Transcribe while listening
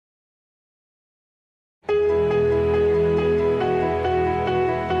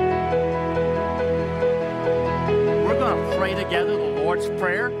together the Lord's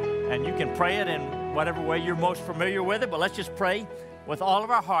Prayer, and you can pray it in whatever way you're most familiar with it, but let's just pray with all of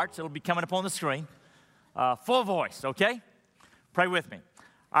our hearts. It'll be coming up on the screen. Full voice, okay? Pray with me.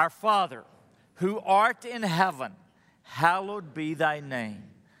 Our Father, who art in heaven, hallowed be thy name.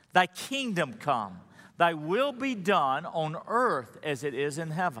 Thy kingdom come. Thy will be done on earth as it is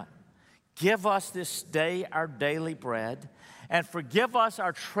in heaven. Give us this day our daily bread, and forgive us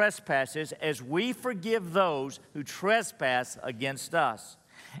our trespasses as we forgive those who trespass against us.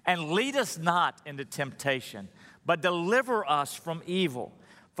 And lead us not into temptation, but deliver us from evil.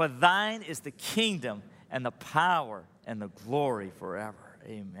 For thine is the kingdom and the power and the glory forever.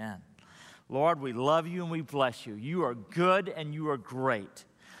 Amen. Lord, we love you and we bless you. You are good and you are great.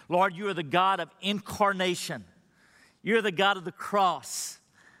 Lord, you are the God of incarnation. You're the God of the cross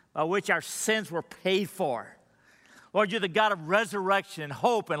by which our sins were paid for. Lord, you're the God of resurrection and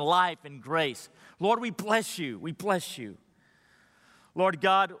hope and life and grace. Lord, we bless you. We bless you. Lord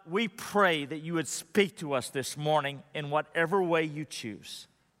God, we pray that you would speak to us this morning in whatever way you choose.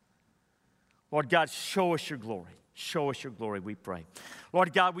 Lord God, show us your glory. Show us your glory, we pray.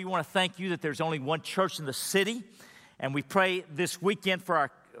 Lord God, we want to thank you that there's only one church in the city, and we pray this weekend for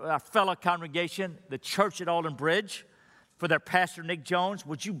our fellow congregation, the church at Alden Bridge, for their pastor, Nick Jones.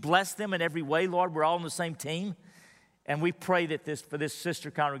 Would you bless them in every way, Lord? We're all on the same team. And we pray that for this sister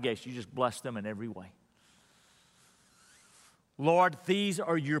congregation, you just bless them in every way. Lord, these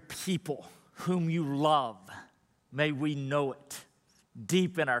are your people whom you love. May we know it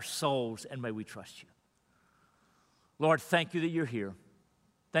deep in our souls, and may we trust you. Lord, thank you that you're here.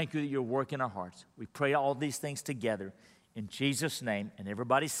 Thank you that you're working our hearts. We pray all these things together in Jesus' name. And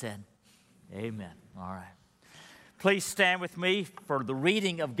everybody said, amen. All right. Please stand with me for the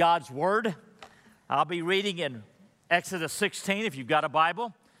reading of God's word. I'll be reading in Exodus 16 if you've got a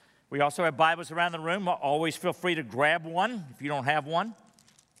Bible. We also have Bibles around the room. Always feel free to grab one if you don't have one.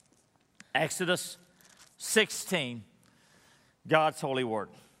 Exodus 16, God's holy word.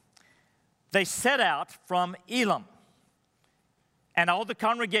 They set out from Elim, and all the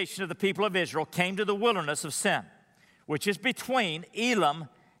congregation of the people of Israel came to the wilderness of Sin, which is between Elim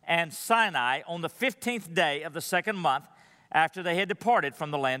and Sinai, on the 15th day of the second month after they had departed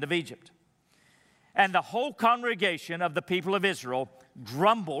from the land of Egypt. And the whole congregation of the people of Israel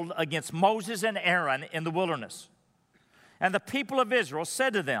grumbled against Moses and Aaron in the wilderness. And the people of Israel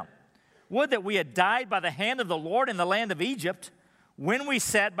said to them, would that we had died by the hand of the Lord in the land of Egypt, when we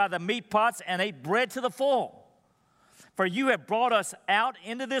sat by the meat pots and ate bread to the full. For you have brought us out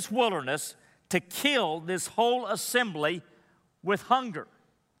into this wilderness to kill this whole assembly with hunger.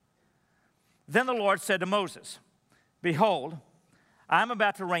 Then the Lord said to Moses, behold, I am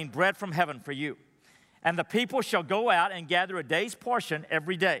about to rain bread from heaven for you. And the people shall go out and gather a day's portion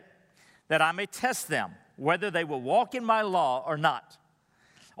every day, that I may test them, whether they will walk in my law or not.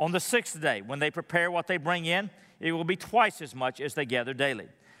 On the sixth day, when they prepare what they bring in, it will be twice as much as they gather daily.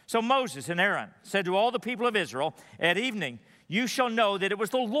 So Moses and Aaron said to all the people of Israel, at evening you shall know that it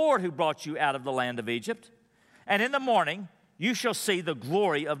was the Lord who brought you out of the land of Egypt. And in the morning you shall see the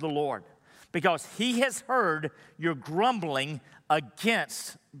glory of the Lord, because he has heard your grumbling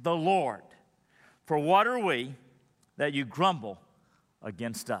against the Lord. For what are we that you grumble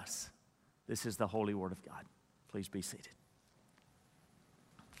against us? This is the holy word of God. Please be seated.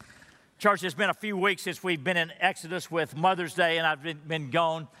 Church, it's been a few weeks since we've been in Exodus with Mother's Day, and I've been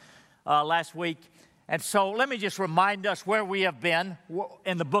gone last week. And so let me just remind us where we have been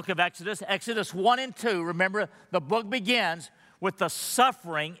in the book of Exodus. Exodus 1 and 2, remember, the book begins with the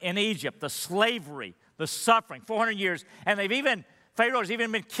suffering in Egypt, the slavery, the suffering, 400 years. And Pharaoh's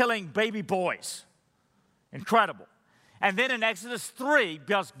even been killing baby boys. Incredible. And then in Exodus 3,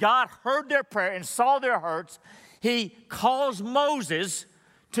 because God heard their prayer and saw their hurts, he calls Moses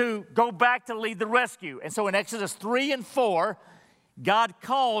to go back to lead the rescue. And so in Exodus 3 and 4, God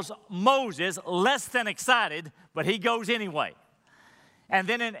calls Moses, less than excited, but he goes anyway. And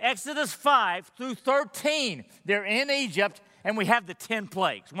then in Exodus 5 through 13, they're in Egypt, and we have the 10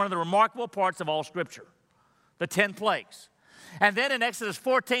 plagues, one of the remarkable parts of all Scripture, the 10 plagues. And then in Exodus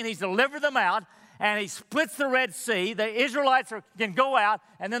 14, he's delivered them out, and he splits the Red Sea. The Israelites can go out,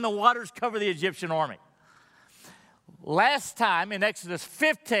 and then the waters cover the Egyptian army. Last time in Exodus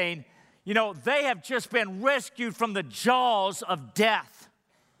 15, they have just been rescued from the jaws of death,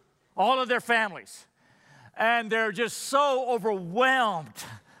 all of their families. And they're just so overwhelmed,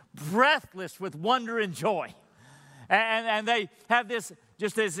 breathless with wonder and joy. And they have this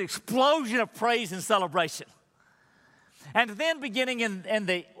explosion of praise and celebration. And then beginning in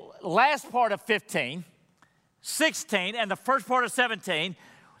the last part of 15, 16, and the first part of 17,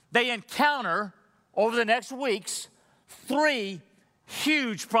 they encounter, over the next weeks, three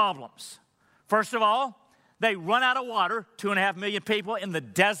huge problems. First of all, they run out of water, 2.5 million people in the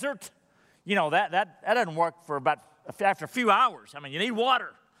desert. You know, that doesn't work for about after a few hours. I mean, you need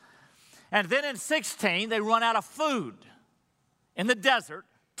water. And then in 16, they run out of food in the desert,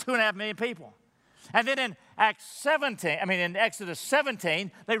 2.5 million people. And then in Exodus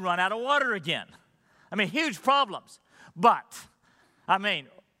 17, they run out of water again. I mean, huge problems. But, I mean,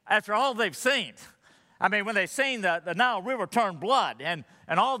 after all they've seen, I mean, when they've seen the Nile River turn blood and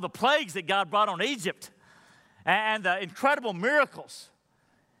all the plagues that God brought on Egypt and the incredible miracles,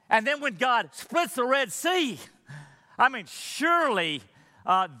 and then when God splits the Red Sea, I mean, surely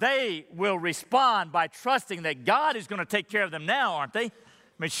they will respond by trusting that God is going to take care of them now, aren't they? I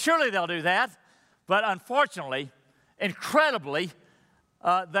mean, surely they'll do that. But unfortunately, incredibly,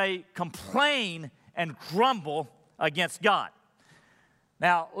 they complain and grumble against God.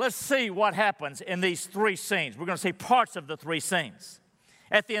 Now, let's see what happens in these three scenes. We're going to see parts of the three scenes.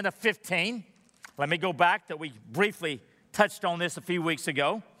 At the end of 15, let me go back that we briefly touched on this a few weeks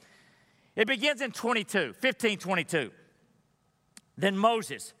ago. It begins in 15:22. Then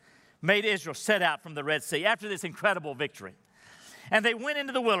Moses made Israel set out from the Red Sea after this incredible victory. And they went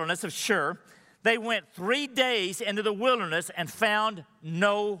into the wilderness of Shur. They went 3 days into the wilderness and found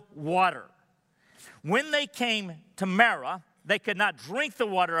no water. When they came to Marah, they could not drink the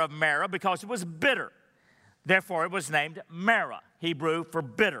water of Marah because it was bitter. Therefore, it was named Marah, Hebrew for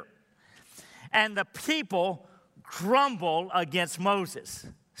bitter. And the people grumbled against Moses,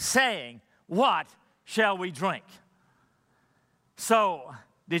 saying, "What shall we drink?" So,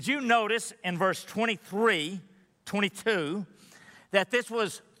 did you notice in verse 23, 22, that this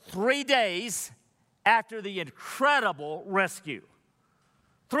was 3 days after the incredible rescue?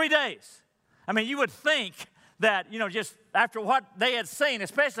 3 days. I mean, you would think that, just after what they had seen,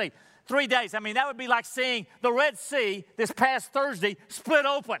 especially 3 days, I mean, that would be like seeing the Red Sea this past Thursday split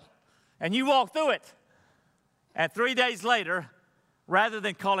open, and you walk through it. And 3 days later, rather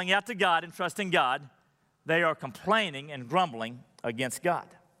than calling out to God and trusting God, they are complaining and grumbling against God.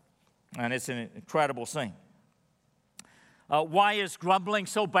 And it's an incredible scene. Why is grumbling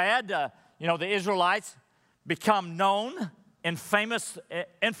so bad? The Israelites become known,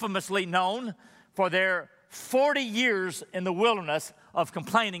 infamously known, for their 40 years in the wilderness of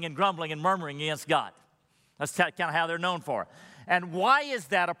complaining and grumbling and murmuring against God. That's kind of how they're known for. And why is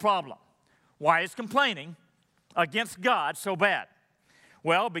that a problem? Why is complaining against God so bad?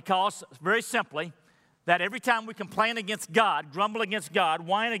 Well, because, very simply, that every time we complain against God, grumble against God,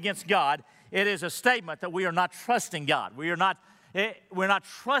 whine against God, it is a statement that we are not trusting God. We're not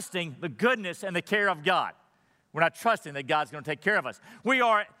trusting the goodness and the care of God. We're not trusting that God's going to take care of us. We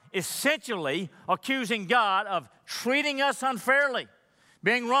are essentially accusing God of treating us unfairly,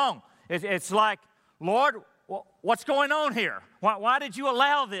 being wrong. It's like, Lord, what's going on here? Why did you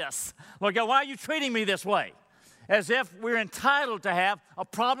allow this? Lord God, why are you treating me this way? As if we're entitled to have a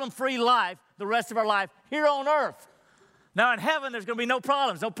problem-free life the rest of our life here on earth. Now in heaven, there's going to be no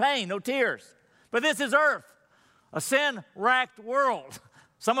problems, no pain, no tears. But this is earth, a sin-racked world,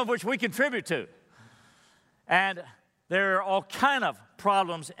 some of which we contribute to. And there are all kind of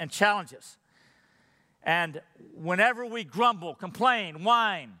problems and challenges. And whenever we grumble, complain,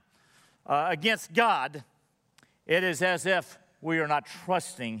 whine against God, it is as if we are not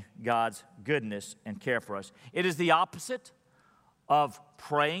trusting God's goodness and care for us. It is the opposite of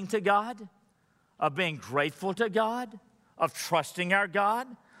praying to God, of being grateful to God, of trusting our God,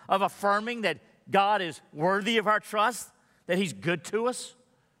 of affirming that God is worthy of our trust, that He's good to us.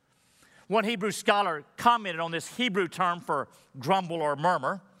 One Hebrew scholar commented on this Hebrew term for grumble or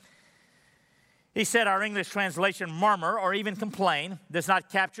murmur. He said our English translation, murmur or even complain, does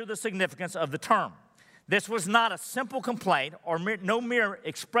not capture the significance of the term. This was not a simple complaint or no mere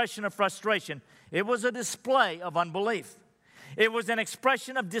expression of frustration. It was a display of unbelief. It was an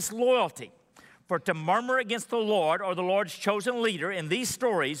expression of disloyalty. For to murmur against the Lord or the Lord's chosen leader in these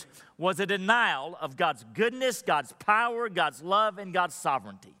stories was a denial of God's goodness, God's power, God's love, and God's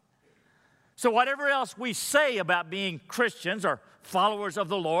sovereignty. So whatever else we say about being Christians or followers of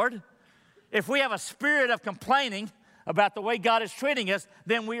the Lord, if we have a spirit of complaining about the way God is treating us,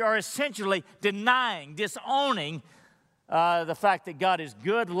 then we are essentially denying, disowning the fact that God is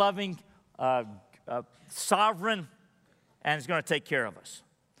good, loving, sovereign, and is going to take care of us.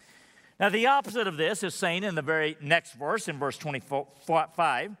 Now, the opposite of this is seen in the very next verse, in verse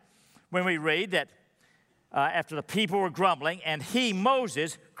 25, when we read that after the people were grumbling, and he,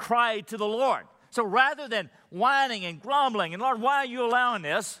 Moses, cried to the Lord. So rather than whining and grumbling, and Lord, why are you allowing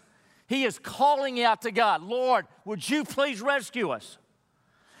this? He is calling out to God, Lord, would you please rescue us?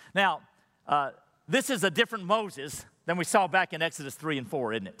 Now, this is a different Moses than we saw back in Exodus 3 and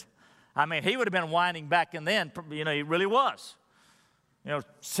 4, isn't it? I mean, he would have been whining back and then, he really was.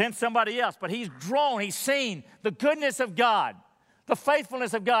 Send somebody else. But he's grown, he's seen the goodness of God, the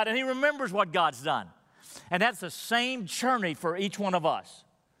faithfulness of God, and he remembers what God's done. And that's the same journey for each one of us.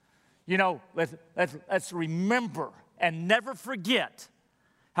 Let's remember and never forget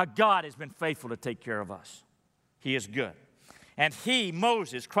how God has been faithful to take care of us. He is good. And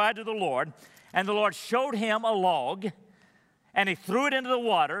Moses, cried to the Lord, and the Lord showed him a log, and he threw it into the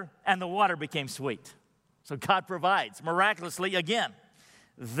water, and the water became sweet. So God provides miraculously again.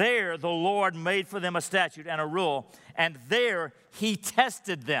 There the Lord made for them a statute and a rule, and there he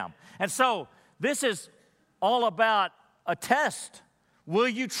tested them. And so this is all about a test. Will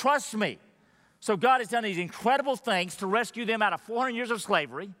you trust me? So God has done these incredible things to rescue them out of 400 years of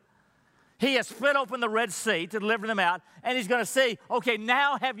slavery. He has split open the Red Sea to deliver them out, and he's going to say, okay,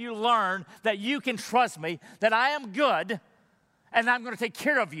 now have you learned that you can trust me, that I am good, and I'm going to take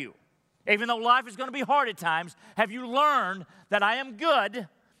care of you. Even though life is going to be hard at times, have you learned that I am good,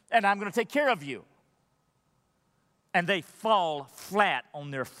 and I'm going to take care of you? And they fall flat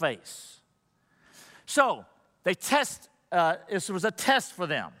on their face. So they test. This was a test for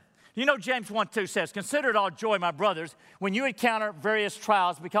them. James 1:2 says, consider it all joy, my brothers, when you encounter various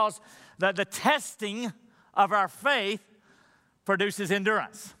trials, because the testing of our faith produces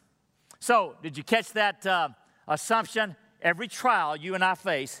endurance. So did you catch that assumption? Every trial you and I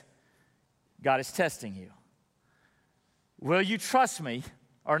face, God is testing you. Will you trust me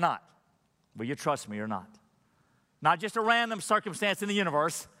or not? Will you trust me or not? Not just a random circumstance in the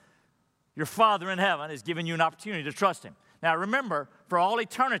universe. Your Father in heaven is giving you an opportunity to trust him. Now remember, for all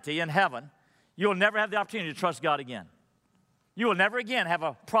eternity in heaven, you will never have the opportunity to trust God again. You will never again have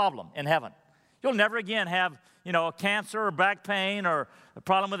a problem in heaven. You'll never again have, a cancer or back pain or a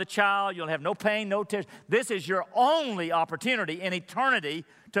problem with a child. You'll have no pain, no tears. This is your only opportunity in eternity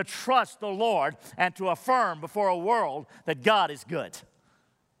to trust the Lord and to affirm before a world that God is good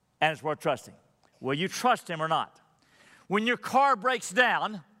and it's worth trusting. Will you trust him or not? When your car breaks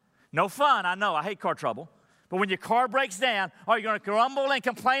down, no fun, I know, I hate car trouble. But when your car breaks down, are you going to grumble and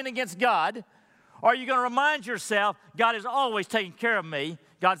complain against God? Or are you going to remind yourself, God is always taking care of me.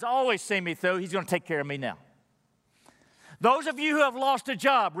 God's always seen me through. He's going to take care of me now. Those of you who have lost a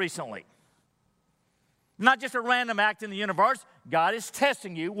job recently, not just a random act in the universe, God is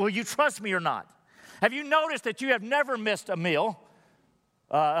testing you. Will you trust me or not? Have you noticed that you have never missed a meal,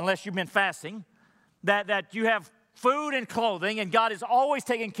 unless you've been fasting, that you have food and clothing, and God is always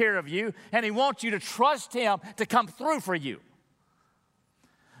taking care of you, and he wants you to trust him to come through for you.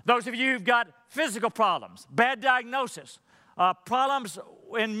 Those of you who've got physical problems, bad diagnosis, problems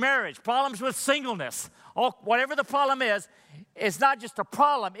in marriage, problems with singleness, whatever the problem is, it's not just a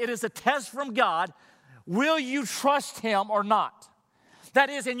problem, it is a test from God. Will you trust him or not? That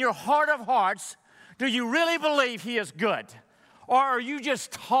is, in your heart of hearts, do you really believe he is good? Or are you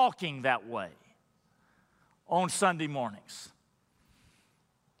just talking that way on Sunday mornings?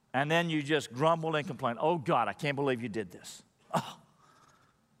 And then you just grumble and complain, oh God, I can't believe you did this. Oh,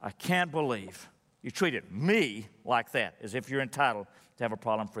 I can't believe you treated me like that, as if you're entitled to have a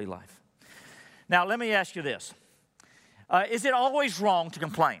problem-free life. Now, let me ask you this. Is it always wrong to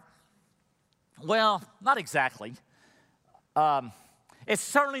complain? Well, not exactly. It's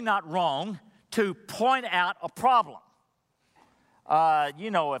certainly not wrong to point out a problem.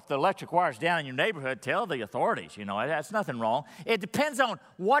 If the electric wire's down in your neighborhood, tell the authorities, that's nothing wrong. It depends on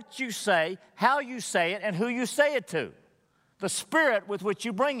what you say, how you say it, and who you say it to. The spirit with which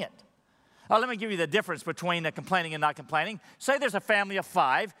you bring it. Let me give you the difference between complaining and not complaining. Say there's a family of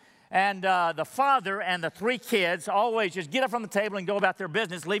 5, and the father and the 3 kids always just get up from the table and go about their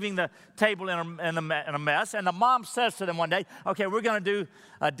business, leaving the table in a mess. And the mom says to them one day, okay, we're going to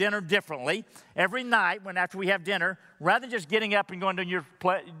do dinner differently. Every night, after we have dinner, rather than just getting up and going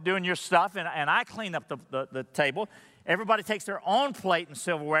doing your stuff, and I clean up the table, everybody takes their own plate and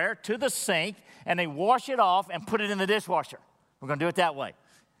silverware to the sink, and they wash it off and put it in the dishwasher. We're going to do it that way.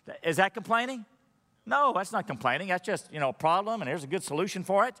 Is that complaining? No, that's not complaining. That's just, a problem, and here's a good solution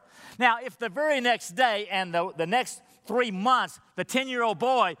for it. Now, if the very next day and the next 3 months, the 10-year-old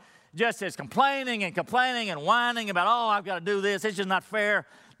boy just is complaining and whining about, oh, I've got to do this, it's just not fair,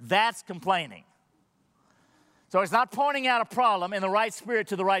 that's complaining. So it's not pointing out a problem in the right spirit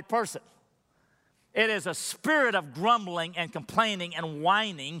to the right person. It is a spirit of grumbling and complaining and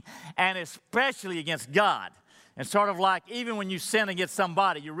whining, and especially against God. And sort of like even when you sin against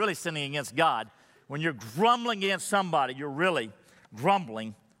somebody, you're really sinning against God. When you're grumbling against somebody, you're really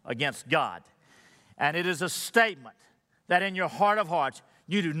grumbling against God. And it is a statement that in your heart of hearts,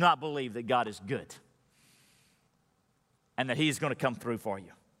 you do not believe that God is good and that He's going to come through for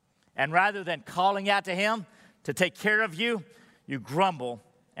you. And rather than calling out to Him to take care of you, you grumble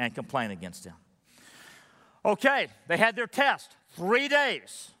and complain against Him. Okay, they had their test. 3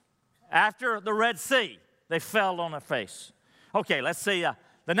 days after the Red Sea, they fell on their face. Okay, let's see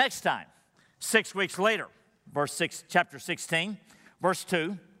the next time. 6 weeks later, chapter 16, verse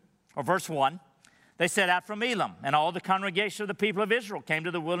 2, or verse 1. They set out from Elim, and all the congregation of the people of Israel came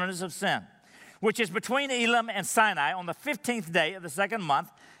to the wilderness of Sin, which is between Elim and Sinai, on the 15th day of the second month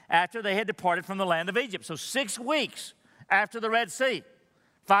after they had departed from the land of Egypt. So 6 weeks after the Red Sea,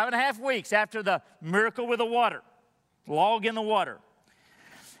 5.5 weeks after the miracle with the water, log in the water.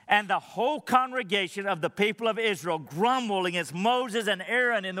 And the whole congregation of the people of Israel grumbled against Moses and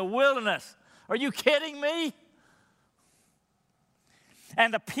Aaron in the wilderness. Are you kidding me?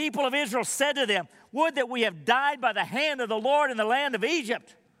 And the people of Israel said to them, would that we have died by the hand of the Lord in the land of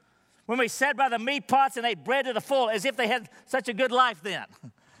Egypt, when we sat by the meat pots and ate bread to the full, as if they had such a good life then.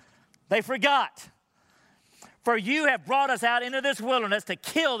 They forgot. For you have brought us out into this wilderness to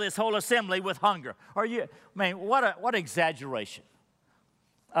kill this whole assembly with hunger. What exaggeration.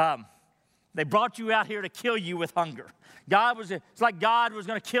 They brought you out here to kill you with hunger. It's like God was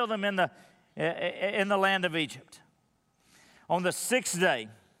going to kill them in the land of Egypt. On the 6th day,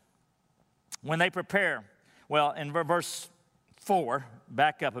 when they prepare, in verse 4,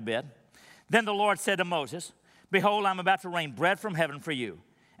 back up a bit. Then the Lord said to Moses, behold, I'm about to rain bread from heaven for you,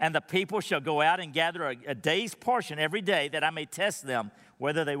 and the people shall go out and gather a day's portion every day, that I may test them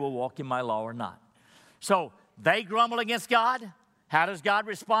whether they will walk in my law or not. So they grumble against God. How does God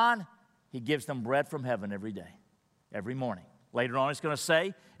respond? He gives them bread from heaven every day, every morning. Later on, He's going to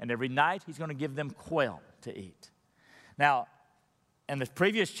say, and every night He's going to give them quail to eat. Now, in the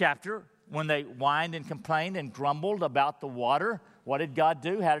previous chapter, when they whined and complained and grumbled about the water, what did God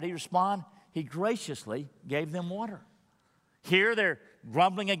do? How did He respond? He graciously gave them water. Here they're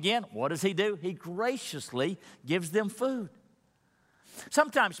grumbling again. What does He do? He graciously gives them food.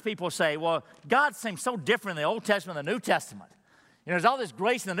 Sometimes people say, well, God seems so different in the Old Testament than the New Testament. There's all this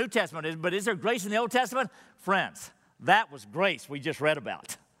grace in the New Testament, but is there grace in the Old Testament? Friends, that was grace we just read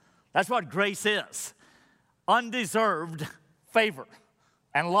about. That's what grace is. Undeserved favor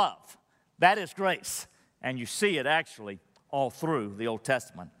and love. That is grace. And you see it actually all through the Old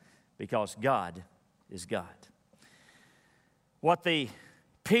Testament, because God is God. What the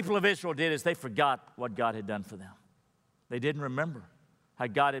people of Israel did is they forgot what God had done for them. They didn't remember how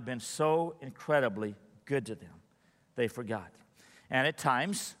God had been so incredibly good to them. They forgot. And at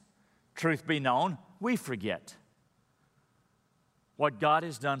times, truth be known, we forget what God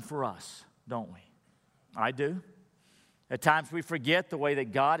has done for us, don't we? I do. At times we forget the way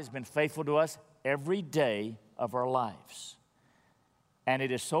that God has been faithful to us every day of our lives. And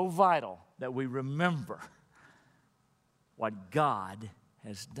it is so vital that we remember what God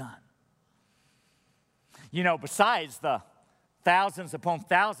has done. Besides the thousands upon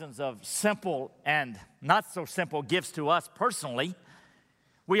thousands of simple and not so simple gifts to us personally,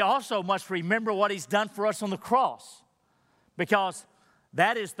 we also must remember what He's done for us on the cross, because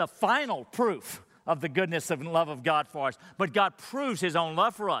that is the final proof of the goodness and love of God for us. But God proves His own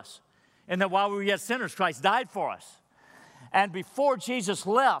love for us, in that while we were yet sinners, Christ died for us. And before Jesus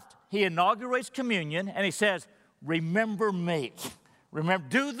left, He inaugurates communion, and He says, remember me.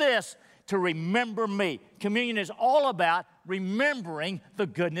 Do this to remember me. Communion is all about remembering the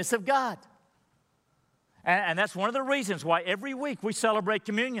goodness of God. And that's one of the reasons why every week we celebrate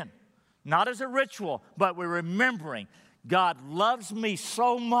communion. Not as a ritual, but we're remembering God loves me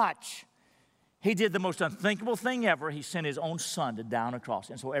so much. He did the most unthinkable thing ever. He sent His own Son to die on a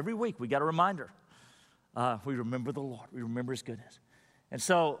cross. And so every week we got a reminder. We remember the Lord. We remember His goodness. And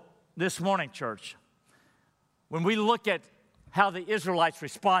so this morning, church, when we look at how the Israelites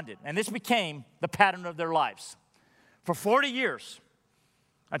responded, and this became the pattern of their lives. For 40 years,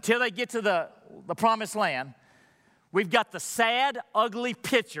 until they get to the promised land, we've got the sad, ugly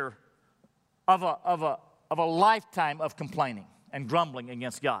picture of a lifetime of complaining and grumbling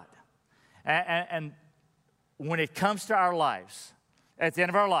against God. And when it comes to our lives, at the end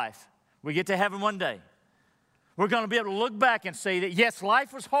of our life, we get to heaven one day, we're going to be able to look back and say that, yes,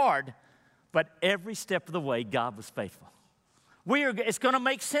 life was hard, but every step of the way, God was faithful. It's going to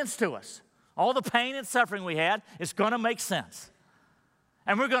make sense to us. All the pain and suffering we had, it's going to make sense.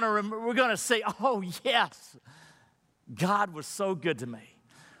 And we're going to say, oh, yes, God was so good to me.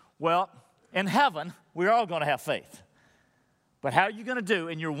 Well, in heaven, we're all going to have faith. But how are you going to do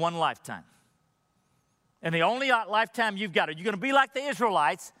in your one lifetime? And the only lifetime you've got, are you going to be like the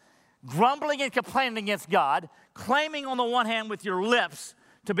Israelites, grumbling and complaining against God, claiming on the one hand with your lips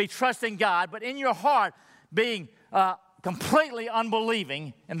to be trusting God, but in your heart being completely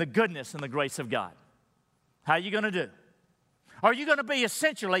unbelieving in the goodness and the grace of God? How are you going to do? Are you going to be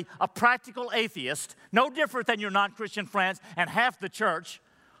essentially a practical atheist, no different than your non-Christian friends and half the church?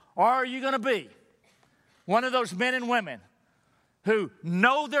 Or are you going to be one of those men and women who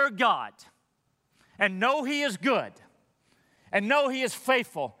know their God and know He is good and know He is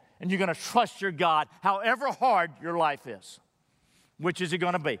faithful, and you're going to trust your God however hard your life is? Which is it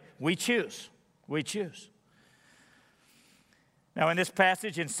going to be? We choose. We choose. Now, in this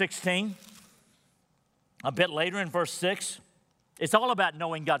passage in 16, a bit later in verse 6, it's all about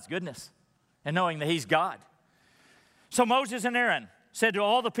knowing God's goodness and knowing that He's God. So Moses and Aaron said to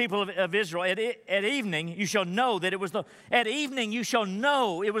all the people of Israel, at evening you shall know that it was the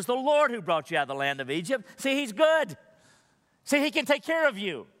Lord who brought you out of the land of Egypt. See, He's good. See, He can take care of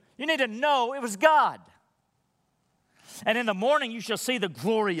you. You need to know it was God. And in the morning you shall see the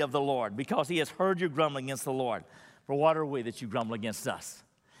glory of the Lord, because He has heard your grumbling against the Lord. For what are we that you grumble against us?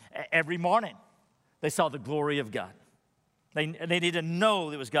 Every morning they saw the glory of God. They need to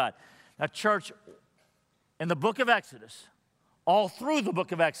know it was God. Now, church, in the book of Exodus, all through the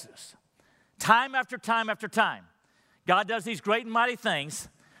book of Exodus, time after time after time, God does these great and mighty things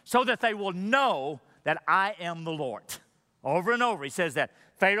so that they will know that I am the Lord. Over and over He says that.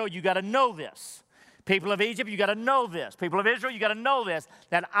 Pharaoh, you got to know this. People of Egypt, you got to know this. People of Israel, you got to know this,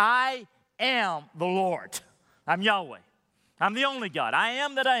 that I am the Lord. I'm Yahweh. I'm the only God. I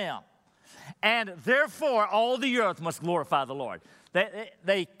am that I am. And therefore, all the earth must glorify the Lord.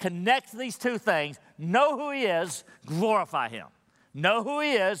 They connect these two things. Know who He is, glorify Him. Know who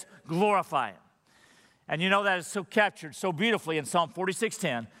He is, glorify Him. And you know that is so captured so beautifully in Psalm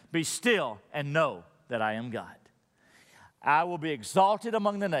 46:10. Be still and know that I am God. I will be exalted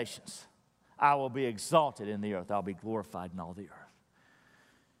among the nations. I will be exalted in the earth. I'll be glorified in all the earth.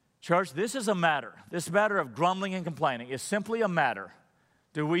 Church, this is a matter. This matter of grumbling and complaining is simply a matter.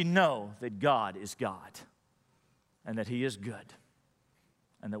 Do we know that God is God and that He is good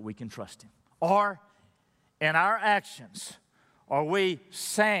and that we can trust Him? Or in our actions, are we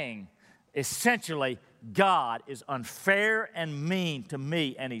saying essentially God is unfair and mean to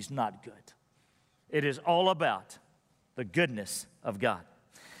me and He's not good? It is all about the goodness of God.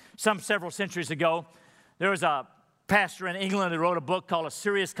 Several centuries ago, there was a pastor in England who wrote a book called A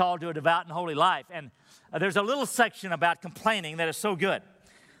Serious Call to a Devout and Holy Life. And there's a little section about complaining that is so good.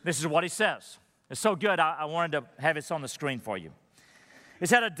 This is what he says. It's so good, I wanted to have it on the screen for you. It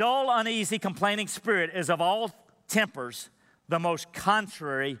said, a dull, uneasy, complaining spirit is of all tempers the most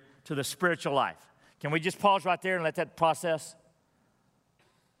contrary to the spiritual life. Can we just pause right there and let that process?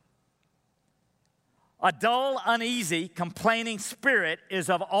 A dull, uneasy, complaining spirit is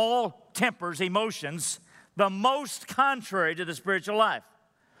of all tempers, emotions, the most contrary to the spiritual life.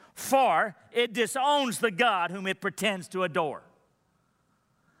 For it disowns the God whom it pretends to adore.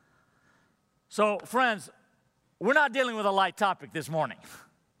 So, friends, we're not dealing with a light topic this morning.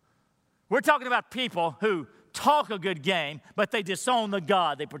 We're talking about people who talk a good game, but they disown the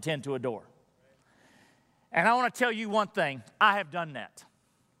God they pretend to adore. And I want to tell you one thing. I have done that.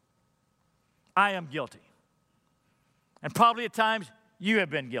 I am guilty. And probably at times you have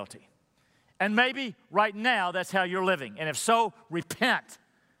been guilty. And maybe right now that's how you're living. And if so, repent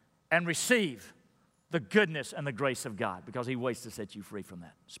and receive the goodness and the grace of God, because He waits to set you free from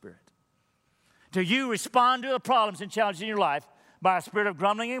that spirit. Do you respond to the problems and challenges in your life by a spirit of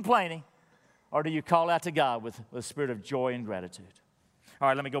grumbling and complaining, or do you call out to God with a spirit of joy and gratitude? All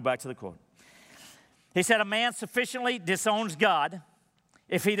right, let me go back to the quote. He said, a man sufficiently disowns God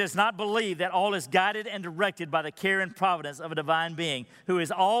if he does not believe that all is guided and directed by the care and providence of a divine being who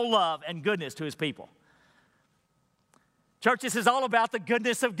is all love and goodness to His people. Church, this is all about the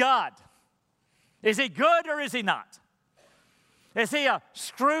goodness of God. Is He good or is He not? Is He a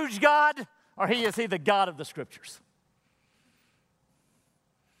Scrooge God or is He the God of the Scriptures?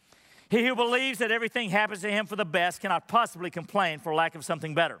 He who believes that everything happens to him for the best cannot possibly complain for lack of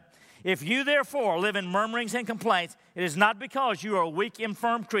something better. If you therefore live in murmurings and complaints, it is not because you are a weak,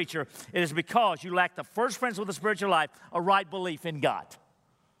 infirm creature. It is because you lack the first principle of the spiritual life, a right belief in God.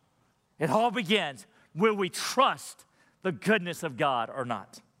 It all begins, will we trust the goodness of God or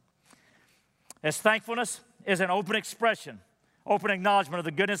not? As thankfulness is an open expression, open acknowledgement of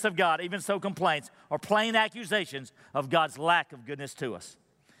the goodness of God, even so complaints are plain accusations of God's lack of goodness to us.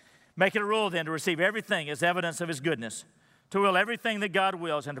 Make it a rule then to receive everything as evidence of His goodness, to will everything that God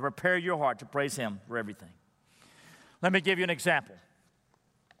wills, and to prepare your heart to praise Him for everything. Let me give you an example.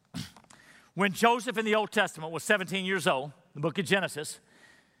 When Joseph in the Old Testament was 17 years old, the book of Genesis,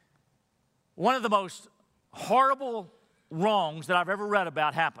 one of the most horrible wrongs that I've ever read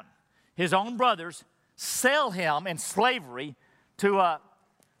about happen. His own brothers sell him in slavery to a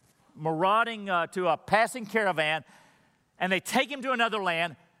to a passing caravan, and they take him to another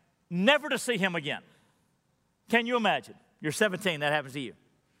land, never to see him again. Can you imagine? You're 17, that happens to you.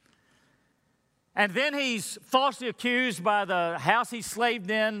 And then he's falsely accused by the house he's slave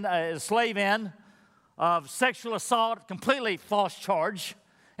in of sexual assault, completely false charge,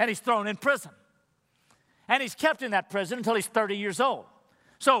 and he's thrown in prison. And he's kept in that prison until he's 30 years old.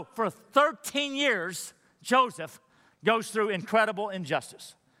 So for 13 years, Joseph goes through incredible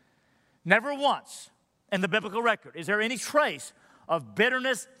injustice. Never once in the biblical record is there any trace of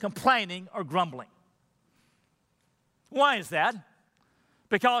bitterness, complaining, or grumbling. Why is that?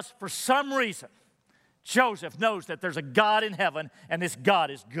 Because for some reason, Joseph knows that there's a God in heaven, and this God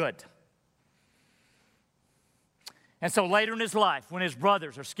is good. And so later in his life, when his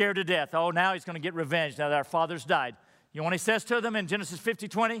brothers are scared to death, oh, now he's going to get revenge now that our father's died. You know what he says to them in Genesis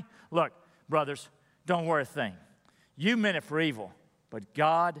 50:20? Look, brothers, don't worry a thing. You meant it for evil, but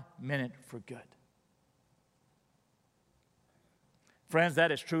God meant it for good. Friends,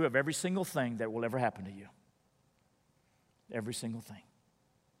 that is true of every single thing that will ever happen to you. Every single thing,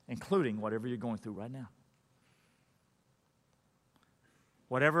 including whatever you're going through right now.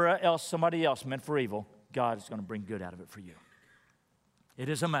 Whatever else somebody else meant for evil, God is going to bring good out of it for you. It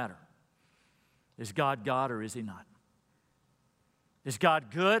is a matter. Is God God or is he not? Is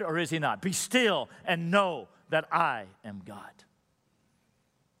God good or is he not? Be still and know that I am God.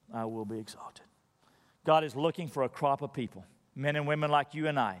 I will be exalted. God is looking for a crop of people, men and women like you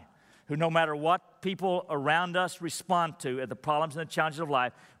and I, who no matter what people around us respond to at the problems and the challenges of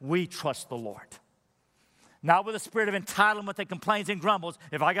life, we trust the Lord. Not with a spirit of entitlement that complains and grumbles,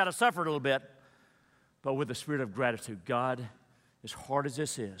 if I got to suffer a little bit, but with a spirit of gratitude. God, as hard as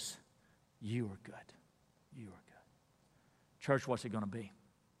this is, you are good. You are good. Church, what's it going to be?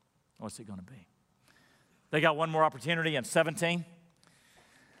 What's it going to be? They got one more opportunity in 17.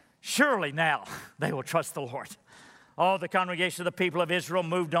 Surely now they will trust the Lord. All the congregation of the people of Israel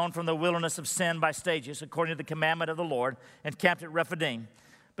moved on from the wilderness of sin by stages, according to the commandment of the Lord, and camped at Rephidim.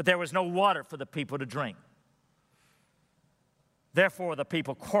 But there was no water for the people to drink. Therefore the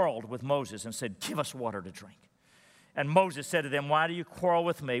people quarreled with Moses and said, give us water to drink. And Moses said to them, why do you quarrel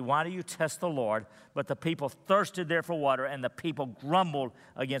with me? Why do you test the Lord? But the people thirsted there for water, and the people grumbled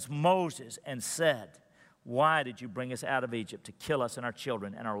against Moses and said, why did you bring us out of Egypt to kill us and our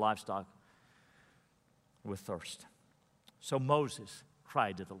children and our livestock with thirst? So Moses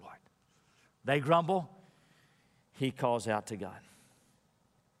cried to the Lord. They grumble, he calls out to God.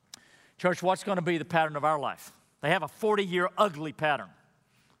 Church, what's going to be the pattern of our life? They have a 40-year ugly pattern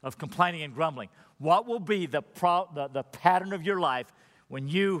of complaining and grumbling. What will be the pattern of your life when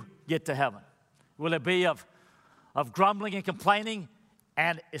you get to heaven? Will it be of grumbling and complaining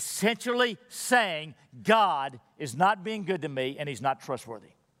and essentially saying, God is not being good to me and he's not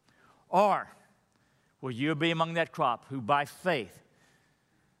trustworthy? Or will you be among that crop who by faith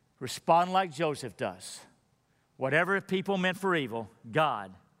respond like Joseph does? Whatever people meant for evil,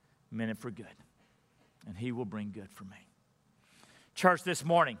 God meant it for good. And he will bring good for me. Church, this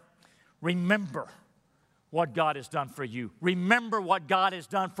morning, remember what God has done for you. Remember what God has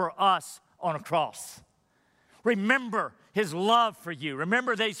done for us on a cross. Remember his love for you.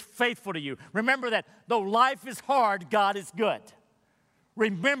 Remember that he's faithful to you. Remember that though life is hard, God is good.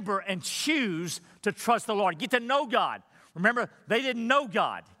 Remember and choose to trust the Lord. Get to know God. Remember, they didn't know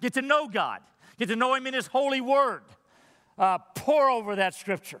God. Get to know God. Get to know him in his holy word. Pore over that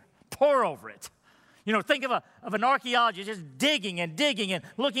scripture. Pore over it. You know, think of an archaeologist just digging and digging and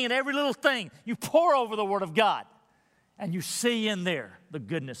looking at every little thing. You pore over the Word of God, and you see in there the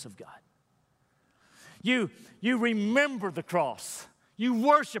goodness of God. You remember the cross. You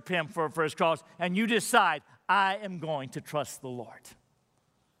worship him for his cross, and you decide, I am going to trust the Lord.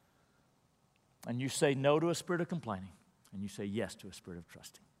 And you say no to a spirit of complaining, and you say yes to a spirit of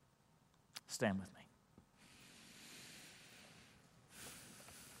trusting. Stand with me.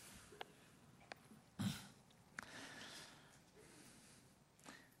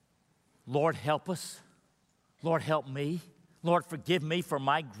 Lord, help us. Lord, help me. Lord, forgive me for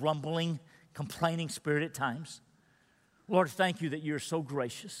my grumbling, complaining spirit at times. Lord, thank you that you're so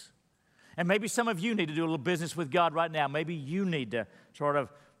gracious. And maybe some of you need to do a little business with God right now. Maybe you need to sort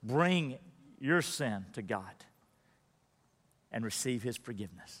of bring your sin to God and receive his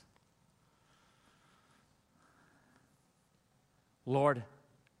forgiveness. Lord,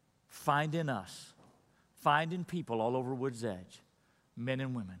 find in us, find in people all over Woods Edge, men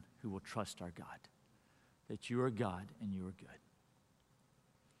and women who will trust our God, that you are God and you are good.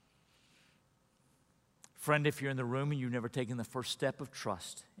 Friend, if you're in the room and you've never taken the first step of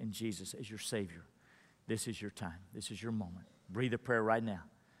trust in Jesus as your Savior, this is your time. This is your moment. Breathe a prayer right now,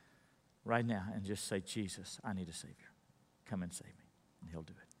 and just say, Jesus, I need a Savior. Come and save me. And He'll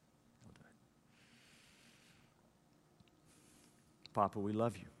do it. He'll do it. Papa, we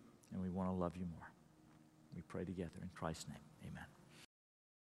love you, and we want to love you more. We pray together in Christ's name. Amen.